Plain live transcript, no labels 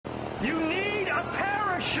You need a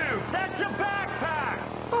parachute! That's a backpack!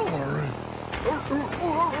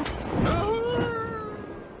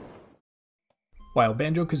 While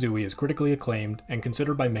Banjo-Kazooie is critically acclaimed and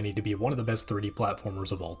considered by many to be one of the best 3D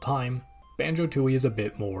platformers of all time, Banjo Tooie is a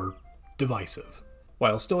bit more divisive.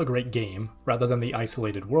 While still a great game, rather than the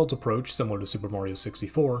isolated worlds approach similar to Super Mario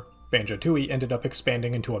 64, Banjo Tooie ended up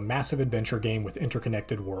expanding into a massive adventure game with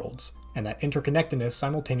interconnected worlds, and that interconnectedness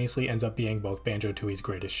simultaneously ends up being both Banjo Tooie's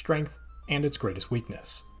greatest strength and its greatest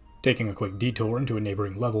weakness. Taking a quick detour into a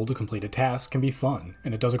neighboring level to complete a task can be fun,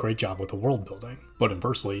 and it does a great job with the world building. But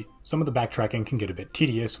inversely, some of the backtracking can get a bit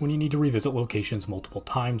tedious when you need to revisit locations multiple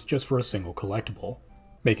times just for a single collectible,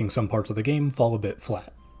 making some parts of the game fall a bit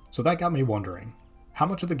flat. So that got me wondering, how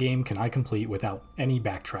much of the game can I complete without any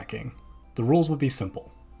backtracking? The rules would be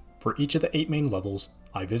simple. For each of the 8 main levels,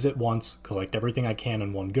 I visit once, collect everything I can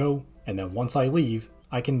in one go, and then once I leave,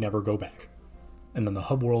 I can never go back. And then the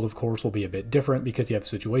hub world of course will be a bit different because you have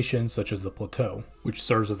situations such as the plateau, which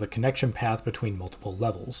serves as the connection path between multiple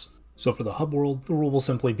levels. So for the hub world, the rule will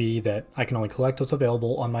simply be that I can only collect what's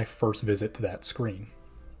available on my first visit to that screen.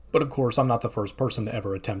 But of course, I'm not the first person to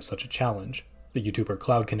ever attempt such a challenge. The YouTuber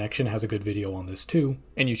Cloud Connection has a good video on this too,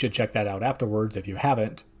 and you should check that out afterwards if you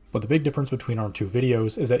haven't. But the big difference between our 2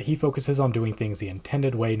 videos is that he focuses on doing things the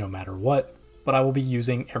intended way no matter what, but I will be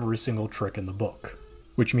using every single trick in the book.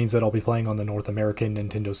 Which means that I'll be playing on the North American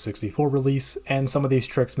Nintendo 64 release, and some of these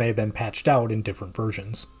tricks may have been patched out in different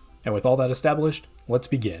versions. And with all that established, let's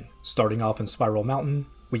begin. Starting off in Spiral Mountain,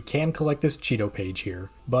 we can collect this Cheeto page here,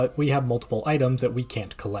 but we have multiple items that we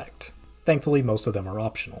can't collect. Thankfully, most of them are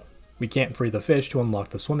optional. We can't free the fish to unlock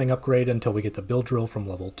the swimming upgrade until we get the Bill Drill from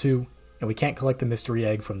level 2, and we can't collect the mystery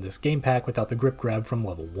egg from this game pack without the grip grab from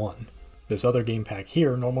level 1. This other game pack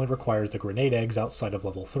here normally requires the grenade eggs outside of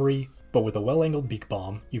level 3, but with a well-angled beak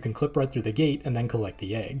bomb, you can clip right through the gate and then collect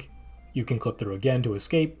the egg. You can clip through again to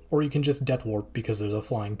escape, or you can just death warp because there's a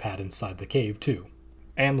flying pad inside the cave too.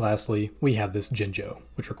 And lastly, we have this Jinjo,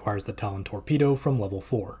 which requires the Talon Torpedo from level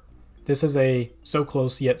 4. This is a so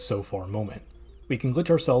close yet so far moment. We can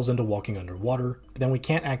glitch ourselves into walking underwater, but then we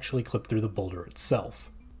can't actually clip through the boulder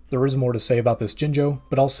itself. There is more to say about this Jinjo,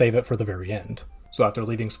 but I'll save it for the very end. So after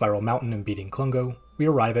leaving Spiral Mountain and beating Klungo, we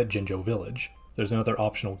arrive at Jinjo Village. There's another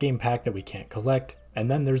optional game pack that we can't collect,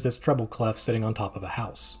 and then there's this treble clef sitting on top of a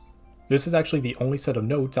house. This is actually the only set of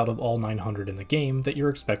notes out of all 900 in the game that you're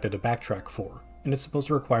expected to backtrack for, and it's supposed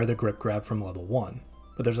to require the grip grab from level 1.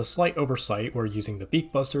 But there's a slight oversight where using the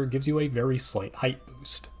Beak Buster gives you a very slight height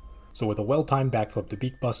boost. So with a well-timed backflip to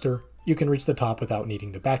Beak Buster, you can reach the top without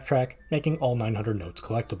needing to backtrack, making all 900 notes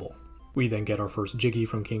collectible. We then get our first Jiggy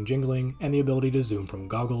from King Jingling and the ability to zoom from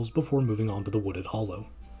goggles before moving on to the Wooded Hollow,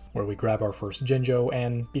 where we grab our first Jinjo,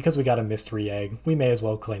 and because we got a mystery egg, we may as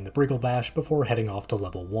well claim the Briggle Bash before heading off to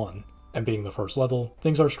level 1. And being the first level,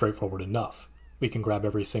 things are straightforward enough. We can grab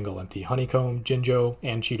every single empty Honeycomb, Jinjo,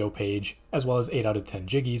 and Cheeto page, as well as 8 out of 10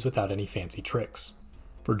 Jiggies without any fancy tricks.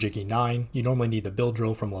 For Jiggy 9, you normally need the Bill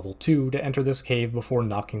Drill from level 2 to enter this cave before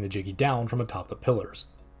knocking the Jiggy down from atop the pillars,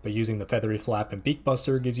 but using the Feathery Flap and Beak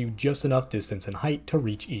Buster gives you just enough distance and height to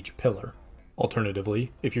reach each pillar.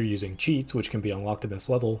 Alternatively, if you're using cheats, which can be unlocked in this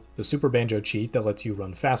level, the Super Banjo cheat that lets you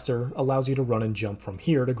run faster allows you to run and jump from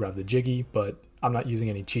here to grab the Jiggy, but I'm not using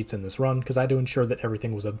any cheats in this run because I had to ensure that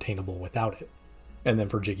everything was obtainable without it. And then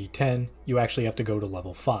for Jiggy 10, you actually have to go to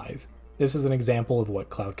level 5. This is an example of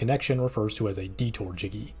what Cloud Connection refers to as a detour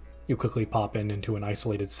Jiggy. You quickly pop into an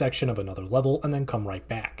isolated section of another level and then come right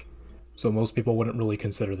back. So most people wouldn't really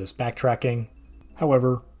consider this backtracking.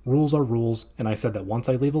 However, rules are rules, and I said that once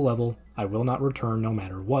I leave a level, I will not return no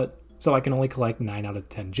matter what, so I can only collect 9 out of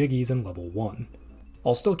 10 Jiggies in level 1.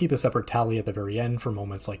 I'll still keep a separate tally at the very end for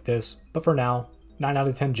moments like this, but for now, 9 out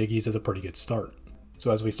of 10 Jiggies is a pretty good start.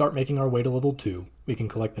 So as we start making our way to level 2, we can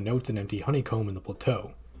collect the notes and empty Honeycomb in the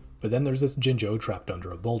plateau, but then there's this Jinjo trapped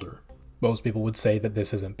under a boulder. Most people would say that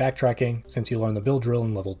this isn't backtracking, since you learn the Bill Drill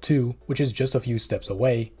in level 2, which is just a few steps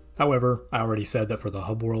away. However, I already said that for the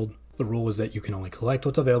hub world, the rule is that you can only collect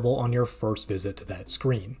what's available on your first visit to that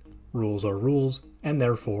screen. Rules are rules, and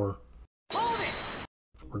therefore,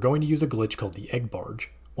 we're going to use a glitch called the Egg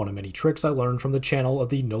Barge, one of many tricks I learned from the channel of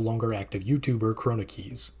the no longer active YouTuber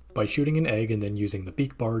Chronokeys. By shooting an egg and then using the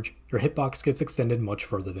Beak Barge, your hitbox gets extended much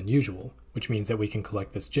further than usual, which means that we can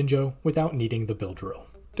collect this Jinjo without needing the Bill Drill.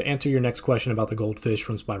 To answer your next question about the goldfish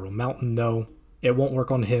from Spiral Mountain though, it won't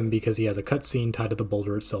work on him because he has a cutscene tied to the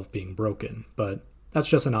boulder itself being broken, but that's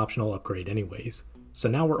just an optional upgrade anyways. So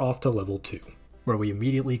now we're off to level 2, where we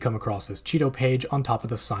immediately come across this Cheeto page on top of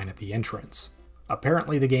the sign at the entrance.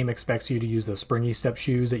 Apparently the game expects you to use the springy step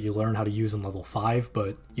shoes that you learn how to use in level 5,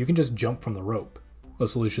 but you can just jump from the rope. A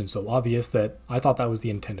solution so obvious that I thought that was the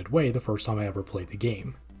intended way the first time I ever played the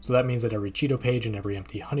game. So that means that every Cheeto page and every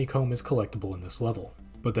empty honeycomb is collectible in this level.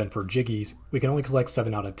 But then for Jiggies, we can only collect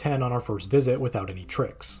 7 out of 10 on our first visit without any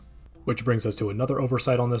tricks. Which brings us to another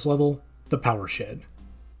oversight on this level, the power shed.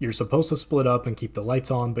 You're supposed to split up and keep the lights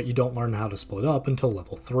on, but you don't learn how to split up until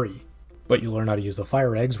level 3. But you learn how to use the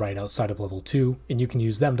fire eggs right outside of level 2, and you can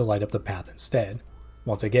use them to light up the path instead.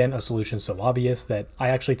 Once again, a solution so obvious that I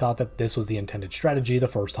actually thought that this was the intended strategy the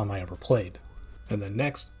first time I ever played. And then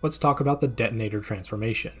next, let's talk about the detonator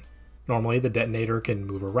transformation. Normally the detonator can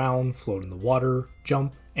move around, float in the water,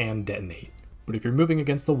 jump, and detonate. But if you're moving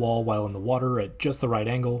against the wall while in the water at just the right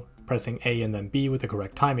angle, pressing A and then B with the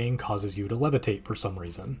correct timing causes you to levitate for some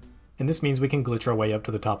reason. And this means we can glitch our way up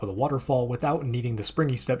to the top of the waterfall without needing the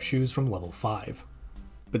springy step shoes from level 5.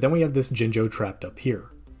 But then we have this Jinjo trapped up here.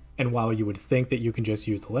 And while you would think that you can just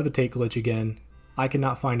use the levitate glitch again, I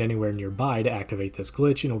cannot find anywhere nearby to activate this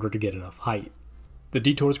glitch in order to get enough height. The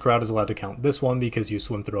Detours crowd is allowed to count this one because you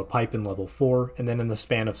swim through a pipe in level 4, and then in the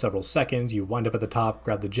span of several seconds you wind up at the top,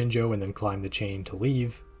 grab the Jinjo, and then climb the chain to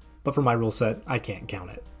leave. But for my rule set, I can't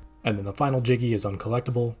count it. And then the final Jiggy is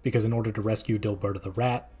uncollectible, because in order to rescue Dilberta the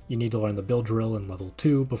rat, you need to learn the build drill in level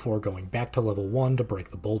 2 before going back to level 1 to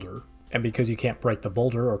break the boulder. And because you can't break the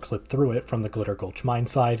boulder or clip through it from the Glitter Gulch mine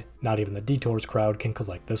side, not even the Detours crowd can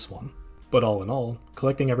collect this one. But all in all,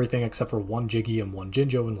 collecting everything except for 1 Jiggy and 1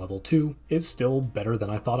 Jinjo in level 2 is still better than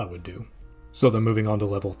I thought I would do. So then moving on to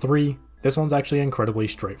level 3, this one's actually incredibly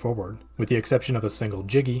straightforward. With the exception of a single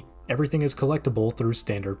Jiggy, everything is collectible through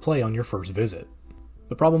standard play on your first visit.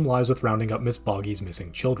 The problem lies with rounding up Miss Boggy's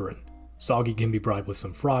missing children. Soggy can be bribed with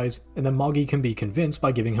some fries, and then Moggy can be convinced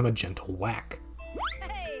by giving him a gentle whack.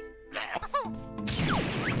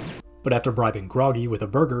 But after bribing Groggy with a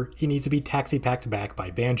burger, he needs to be taxi-packed back by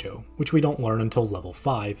Banjo, which we don't learn until level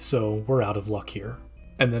 5, so we're out of luck here.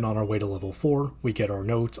 And then on our way to level 4, we get our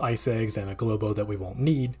notes, ice eggs, and a Globo that we won't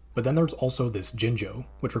need, but then there's also this Jinjo,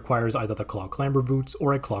 which requires either the Claw Clamber Boots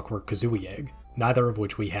or a Clockwork Kazooie Egg, neither of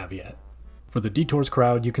which we have yet. For the Detours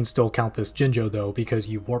crowd, you can still count this Jinjo though, because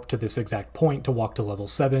you warp to this exact point to walk to level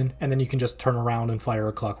 7, and then you can just turn around and fire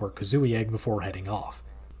a Clockwork Kazooie Egg before heading off.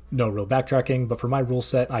 No real backtracking, but for my rule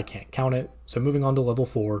set, I can't count it, so moving on to level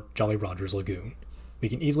 4, Jolly Roger's Lagoon. We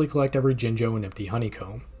can easily collect every Jinjo and empty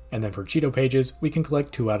honeycomb, and then for Cheeto pages, we can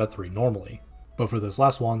collect 2 out of 3 normally. But for this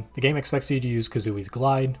last one, the game expects you to use Kazooie's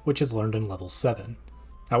Glide, which is learned in level 7.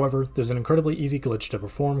 However, there's an incredibly easy glitch to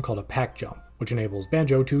perform called a pack jump, which enables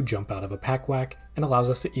Banjo to jump out of a pack whack, and allows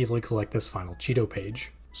us to easily collect this final Cheeto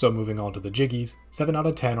page. So moving on to the Jiggies, 7 out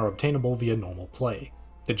of 10 are obtainable via normal play.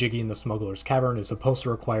 The Jiggy in the Smuggler's Cavern is supposed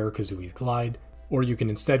to require Kazooie's Glide, or you can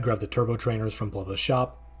instead grab the Turbo Trainers from Blubba's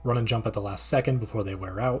shop, run and jump at the last second before they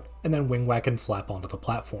wear out, and then wing whack and flap onto the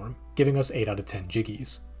platform, giving us 8 out of 10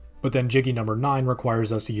 Jiggies. But then Jiggy number 9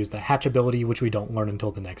 requires us to use the Hatch ability, which we don't learn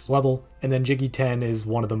until the next level, and then Jiggy 10 is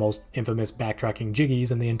one of the most infamous backtracking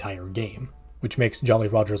Jiggies in the entire game, which makes Jolly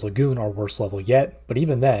Roger's Lagoon our worst level yet, but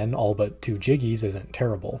even then, all but 2 Jiggies isn't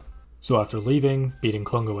terrible. So after leaving, beating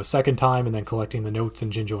Klungo a second time, and then collecting the notes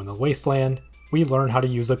and Jinjo in the Wasteland, we learn how to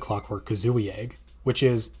use a Clockwork Kazooie Egg, which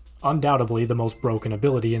is undoubtedly the most broken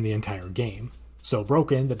ability in the entire game. So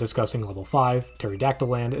broken that discussing level 5, Pterodactyl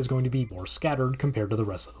Land is going to be more scattered compared to the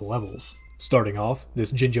rest of the levels. Starting off,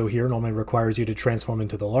 this Jinjo here normally requires you to transform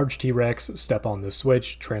into the large T-Rex, step on this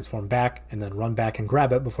switch, transform back, and then run back and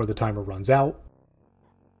grab it before the timer runs out.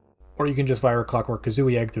 Or you can just fire a Clockwork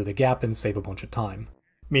Kazooie Egg through the gap and save a bunch of time.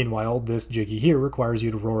 Meanwhile, this Jiggy here requires you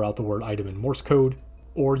to roar out the word item in Morse code,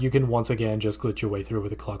 or you can once again just glitch your way through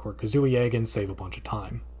with a Clockwork Kazooie Egg and save a bunch of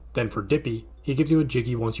time. Then for Dippy, he gives you a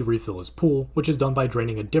Jiggy once you refill his pool, which is done by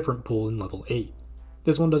draining a different pool in level 8.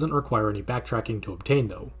 This one doesn't require any backtracking to obtain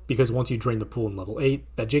though, because once you drain the pool in level 8,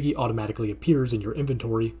 that Jiggy automatically appears in your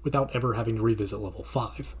inventory without ever having to revisit level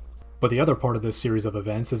 5. But the other part of this series of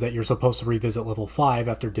events is that you're supposed to revisit level 5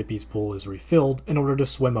 after Dippy's pool is refilled in order to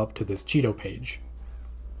swim up to this Cheeto page.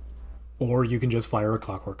 Or you can just fire a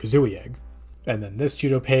Clockwork Kazooie Egg. And then this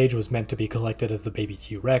Cheeto page was meant to be collected as the baby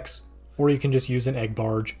T-Rex, or you can just use an egg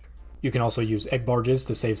barge. You can also use egg barges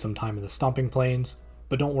to save some time in the stomping plains,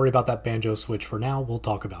 but don't worry about that Banjo switch for now, we'll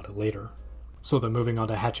talk about it later. So then moving on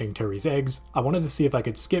to hatching Terry's eggs, I wanted to see if I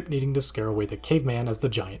could skip needing to scare away the caveman as the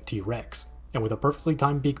giant T-Rex, and with a perfectly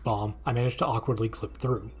timed beak bomb, I managed to awkwardly clip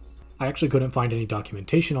through. I actually couldn't find any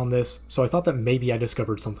documentation on this, so I thought that maybe I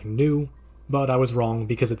discovered something new, but I was wrong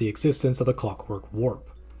because of the existence of the Clockwork Warp.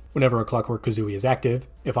 Whenever a Clockwork Kazooie is active,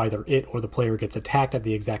 if either it or the player gets attacked at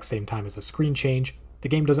the exact same time as a screen change, the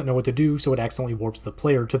game doesn't know what to do, so it accidentally warps the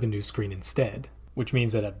player to the new screen instead. Which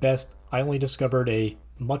means that at best, I only discovered a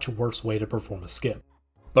much worse way to perform a skip.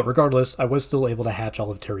 But regardless, I was still able to hatch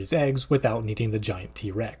all of Terry's eggs without needing the giant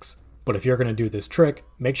T-Rex. But if you're going to do this trick,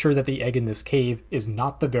 make sure that the egg in this cave is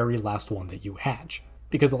not the very last one that you hatch,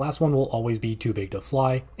 because the last one will always be too big to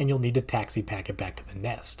fly, and you'll need to taxi pack it back to the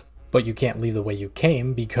nest. But you can't leave the way you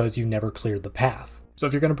came because you never cleared the path. So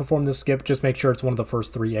if you're going to perform this skip, just make sure it's one of the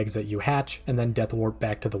first 3 eggs that you hatch, and then death warp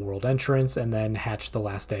back to the world entrance, and then hatch the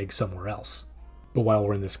last egg somewhere else. But while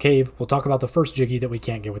we're in this cave, we'll talk about the first Jiggy that we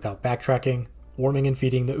can't get without backtracking, warming and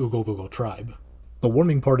feeding the Oogle Boogle tribe. The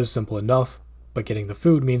warming part is simple enough, but getting the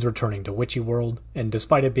food means returning to Witchy World, and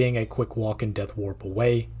despite it being a quick walk and death warp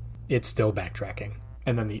away, it's still backtracking.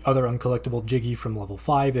 And then the other uncollectible Jiggy from level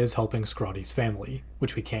 5 is helping Scrotty's family,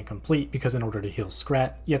 which we can't complete because in order to heal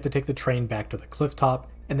Scrat, you have to take the train back to the cliff top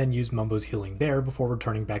and then use Mumbo's healing there before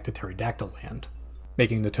returning back to Pterodactyl Land.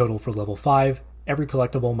 Making the total for level 5, every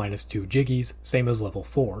collectible minus 2 Jiggies, same as level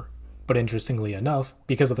 4. But interestingly enough,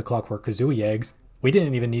 because of the Clockwork Kazooie eggs, we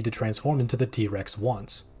didn't even need to transform into the T-Rex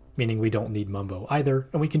once, meaning we don't need Mumbo either,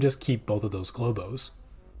 and we can just keep both of those Globos.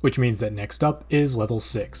 Which means that next up is level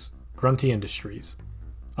 6, Grunty Industries.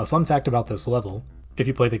 A fun fact about this level, if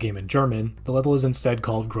you play the game in German, the level is instead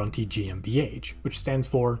called Grunty GmbH, which stands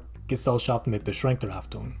for Gesellschaft mit beschränkter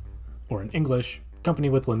Haftung, or in English, Company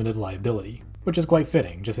with Limited Liability, which is quite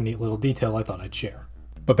fitting, just a neat little detail I thought I'd share.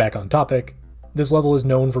 But back on topic, this level is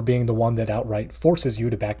known for being the one that outright forces you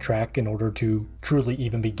to backtrack in order to truly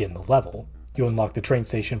even begin the level. You unlock the train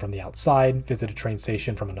station from the outside, visit a train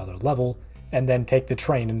station from another level, and then take the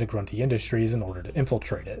train into Grunty Industries in order to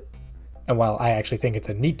infiltrate it. And while I actually think it's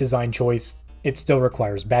a neat design choice, it still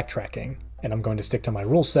requires backtracking, and I'm going to stick to my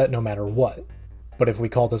rule set no matter what. But if we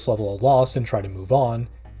call this level a loss and try to move on,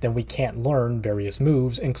 then we can't learn various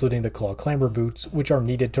moves, including the Claw Clamber Boots, which are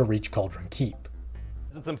needed to reach Cauldron Keep.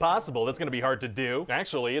 It's impossible. That's going to be hard to do.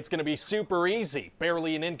 Actually, it's going to be super easy.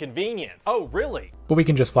 Barely an inconvenience. Oh, really? But we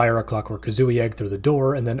can just fire a Clockwork Kazooie egg through the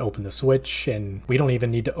door and then open the switch, and we don't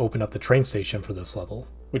even need to open up the train station for this level.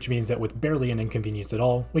 Which means that with barely an inconvenience at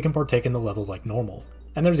all, we can partake in the level like normal.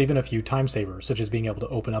 And there's even a few time savers, such as being able to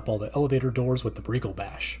open up all the elevator doors with the Breagle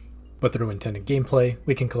Bash. But through intended gameplay,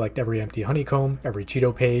 we can collect every empty honeycomb, every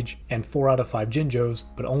Cheeto page, and 4 out of 5 Jinjos,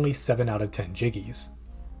 but only 7 out of 10 Jiggies.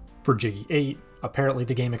 For Jiggy 8, apparently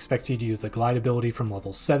the game expects you to use the glide ability from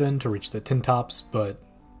level 7 to reach the tin tops, but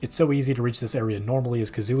it's so easy to reach this area normally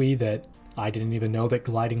as Kazooie that I didn't even know that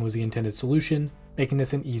gliding was the intended solution, making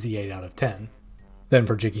this an easy 8 out of 10. Then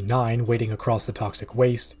for Jiggy 9, wading across the toxic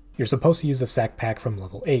waste, you're supposed to use the sack pack from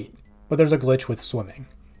level 8, but there's a glitch with swimming.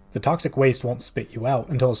 The toxic waste won't spit you out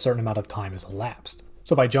until a certain amount of time has elapsed,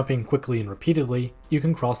 so by jumping quickly and repeatedly, you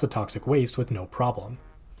can cross the toxic waste with no problem.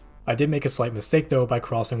 I did make a slight mistake though by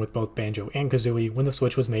crossing with both Banjo and Kazooie when the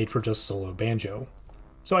switch was made for just solo Banjo.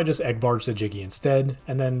 So I just egg barged the Jiggy instead,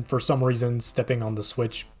 and then for some reason stepping on the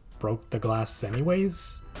switch broke the glass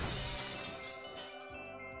anyways?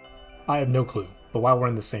 I have no clue, but while we're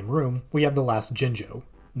in the same room, we have the last Jinjo.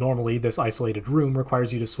 Normally, this isolated room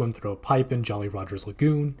requires you to swim through a pipe in Jolly Roger's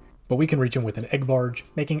Lagoon, but we can reach him with an egg barge,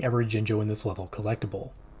 making every Jinjo in this level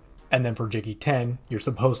collectible. And then for Jiggy 10, you're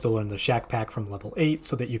supposed to learn the Shack Pack from level 8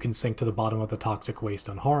 so that you can sink to the bottom of the toxic waste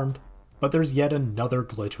unharmed, but there's yet another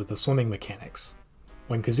glitch with the swimming mechanics.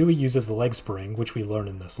 When Kazooie uses the leg spring, which we learn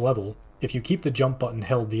in this level, if you keep the jump button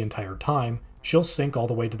held the entire time, she'll sink all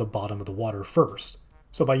the way to the bottom of the water first.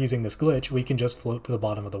 So by using this glitch, we can just float to the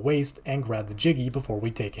bottom of the waste and grab the Jiggy before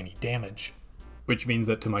we take any damage. Which means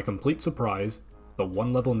that to my complete surprise, the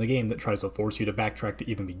one level in the game that tries to force you to backtrack to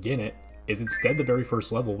even begin it is instead the very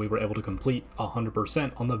first level we were able to complete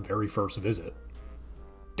 100% on the very first visit.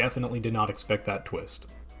 Definitely did not expect that twist.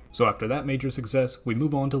 So after that major success, we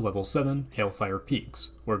move on to level 7, Hailfire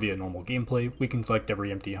Peaks, where via normal gameplay, we can collect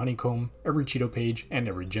every empty honeycomb, every Cheeto page, and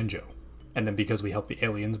every Jinjo. And then because we help the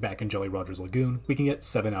aliens back in Jolly Roger's Lagoon, we can get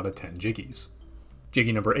 7 out of 10 Jiggies.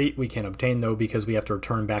 Jiggy number 8 we can't obtain though because we have to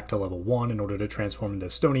return back to level 1 in order to transform into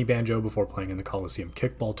Stony Banjo before playing in the Coliseum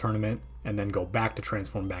Kickball Tournament, and then go back to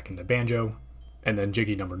transform back into Banjo. And then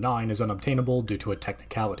Jiggy number 9 is unobtainable due to a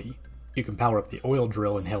technicality. You can power up the oil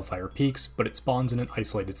drill in Hailfire Peaks, but it spawns in an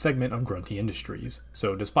isolated segment of Grunty Industries,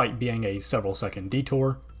 so despite being a several second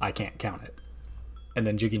detour, I can't count it. And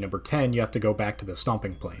then Jiggy number 10 you have to go back to the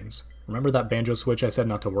Stomping Plains. Remember that Banjo switch I said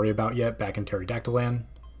not to worry about yet back in Pterodactyl Land?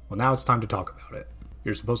 Well, now it's time to talk about it.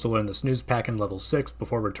 You're supposed to learn the Snooze Pack in level 6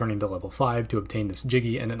 before returning to level 5 to obtain this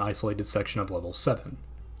Jiggy in an isolated section of level 7.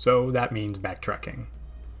 So that means backtracking.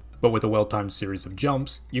 But with a well-timed series of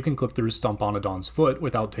jumps, you can clip through Stomponodon's foot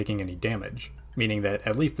without taking any damage, meaning that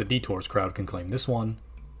at least the Detours crowd can claim this one.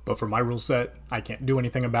 But for my rule set, I can't do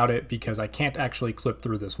anything about it because I can't actually clip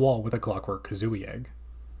through this wall with a Clockwork Kazooie egg.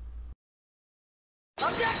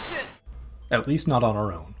 I'm down! Attention! At least not on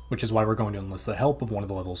our own, which is why we're going to enlist the help of one of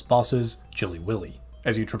the level's bosses, Chilly Willy.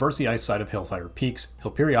 As you traverse the ice side of Hailfire Peaks,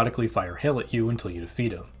 he'll periodically fire hail at you until you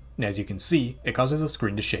defeat him. And as you can see, it causes the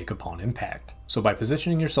screen to shake upon impact. So by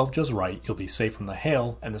positioning yourself just right, you'll be safe from the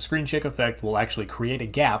hail, and the screen shake effect will actually create a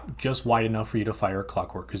gap just wide enough for you to fire a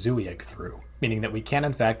Clockwork Kazooie egg through, meaning that we can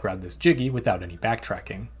in fact grab this Jiggy without any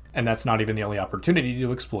backtracking. And that's not even the only opportunity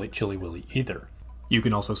to exploit Chilly Willy either. You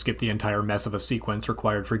can also skip the entire mess of a sequence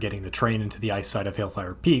required for getting the train into the ice side of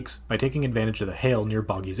Hailfire Peaks by taking advantage of the hail near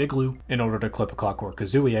Boggy's Igloo in order to clip a Clockwork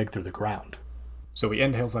Kazooie egg through the ground. So we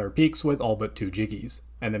end Hailfire Peaks with all but 2 Jiggies,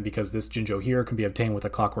 and then because this Jinjo here can be obtained with a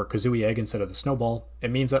Clockwork Kazooie egg instead of the snowball,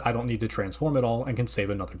 it means that I don't need to transform it all and can save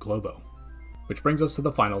another Globo. Which brings us to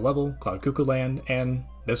the final level, Cloud Cuckoo Land, and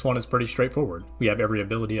this one is pretty straightforward. We have every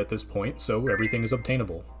ability at this point, so everything is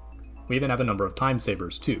obtainable. We even have a number of time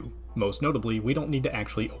savers too. Most notably, we don't need to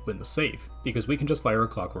actually open the safe, because we can just fire a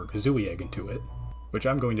Clockwork Kazooie egg into it. Which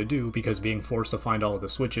I'm going to do because being forced to find all of the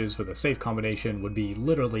switches for the safe combination would be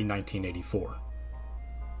literally 1984.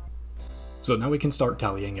 So now we can start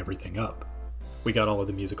tallying everything up. We got all of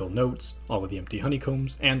the musical notes, all of the empty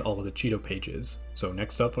honeycombs, and all of the Cheeto pages, so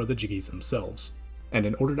next up are the Jiggies themselves. And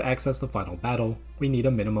in order to access the final battle, we need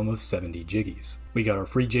a minimum of 70 Jiggies. We got our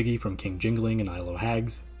free Jiggy from King Jingling and Ilo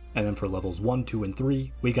Hags, and then for levels 1, 2, and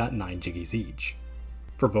 3, we got 9 Jiggies each.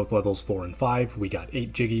 For both levels 4 and 5, we got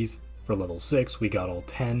 8 Jiggies. For level 6, we got all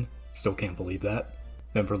 10, still can't believe that.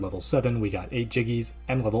 Then for level 7, we got 8 Jiggies,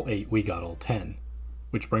 and level 8, we got all 10.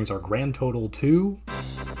 Which brings our grand total to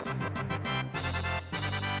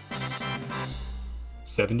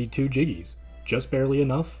 72 Jiggies. Just barely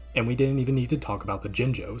enough, and we didn't even need to talk about the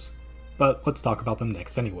Jinjos. But let's talk about them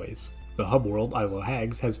next anyways. The hub world, Ilo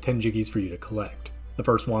Hags, has 10 Jiggies for you to collect. The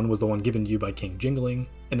first one was the one given to you by King Jingling,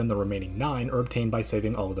 and then the remaining 9 are obtained by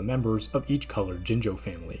saving all of the members of each colored Jinjo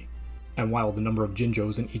family. And while the number of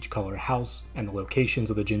Jinjos in each color house, and the locations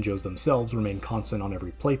of the Jinjos themselves remain constant on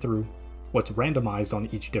every playthrough, what's randomized on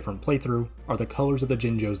each different playthrough are the colors of the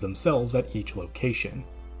Jinjos themselves at each location.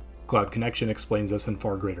 Cloud Connection explains this in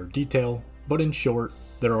far greater detail, but in short,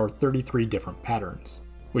 there are 33 different patterns,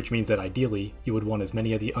 which means that ideally, you would want as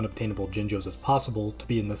many of the unobtainable Jinjos as possible to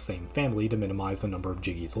be in the same family to minimize the number of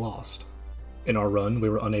Jiggies lost. In our run, we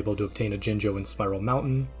were unable to obtain a Jinjo in Spiral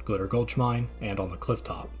Mountain, Glitter Gulch Mine, and on the cliff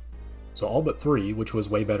top. So all but 3, which was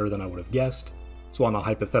way better than I would have guessed. So on a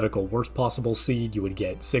hypothetical worst possible seed, you would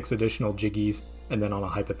get 6 additional Jiggies, and then on a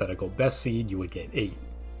hypothetical best seed, you would get 8,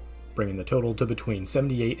 bringing the total to between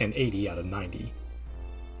 78 and 80 out of 90.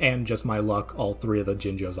 And just my luck, all 3 of the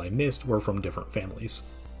Jinjos I missed were from different families.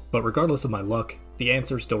 But regardless of my luck, the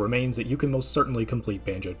answer still remains that you can most certainly complete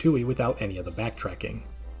Banjo Tooie without any of the backtracking.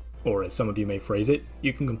 Or as some of you may phrase it,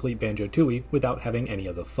 you can complete Banjo Tooie without having any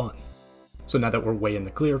of the fun. So now that we're way in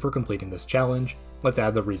the clear for completing this challenge, let's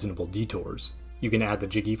add the reasonable detours. You can add the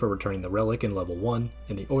Jiggy for returning the relic in level 1,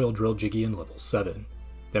 and the oil drill Jiggy in level 7.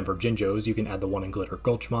 Then for Jinjos, you can add the one in Glitter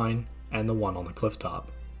Gulch Mine, and the one on the cliff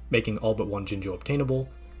top, making all but one Jinjo obtainable,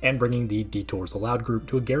 and bringing the Detours Allowed group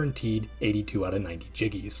to a guaranteed 82 out of 90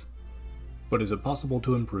 Jiggies. But is it possible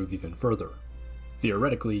to improve even further?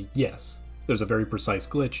 Theoretically, yes. There's a very precise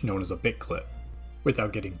glitch known as a bit clip.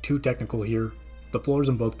 Without getting too technical here, the floors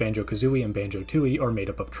in both Banjo-Kazooie and Banjo Tooie are made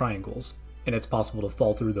up of triangles, and it's possible to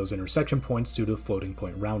fall through those intersection points due to floating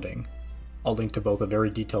point rounding. I'll link to both a very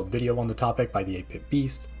detailed video on the topic by the 8-Bit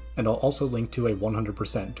Beast, and I'll also link to a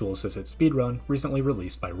 100% tool-assisted speedrun recently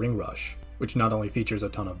released by Ring Rush, which not only features a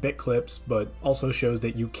ton of bit clips, but also shows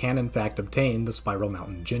that you can in fact obtain the Spiral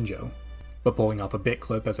Mountain Jinjo. But pulling off a bit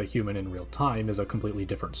clip as a human in real time is a completely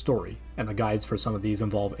different story, and the guides for some of these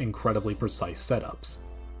involve incredibly precise setups.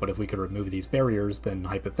 But if we could remove these barriers, then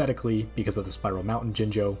hypothetically, because of the Spiral Mountain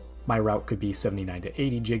Jinjo, my route could be 79 to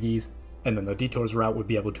 80 Jiggies, and then the Detours route would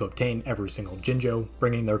be able to obtain every single Jinjo,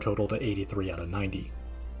 bringing their total to 83 out of 90.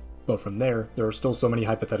 But from there are still so many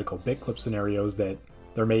hypothetical bit clip scenarios that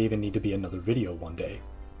there may even need to be another video one day,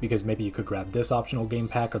 because maybe you could grab this optional game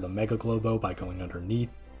pack or the Mega Globo by going underneath,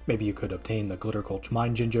 maybe you could obtain the Glitter Gulch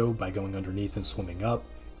Mine Jinjo by going underneath and swimming up,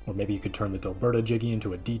 or maybe you could turn the Dilberta Jiggy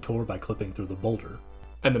into a detour by clipping through the boulder.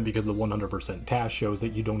 And then because the 100% task shows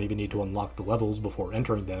that you don't even need to unlock the levels before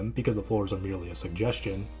entering them because the floors are merely a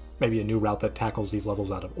suggestion, maybe a new route that tackles these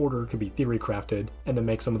levels out of order could be theory crafted and then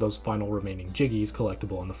make some of those final remaining Jiggies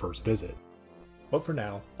collectible on the first visit. But for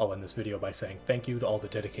now, I'll end this video by saying thank you to all the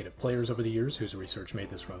dedicated players over the years whose research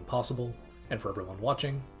made this run possible, and for everyone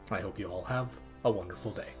watching, I hope you all have a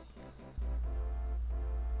wonderful day.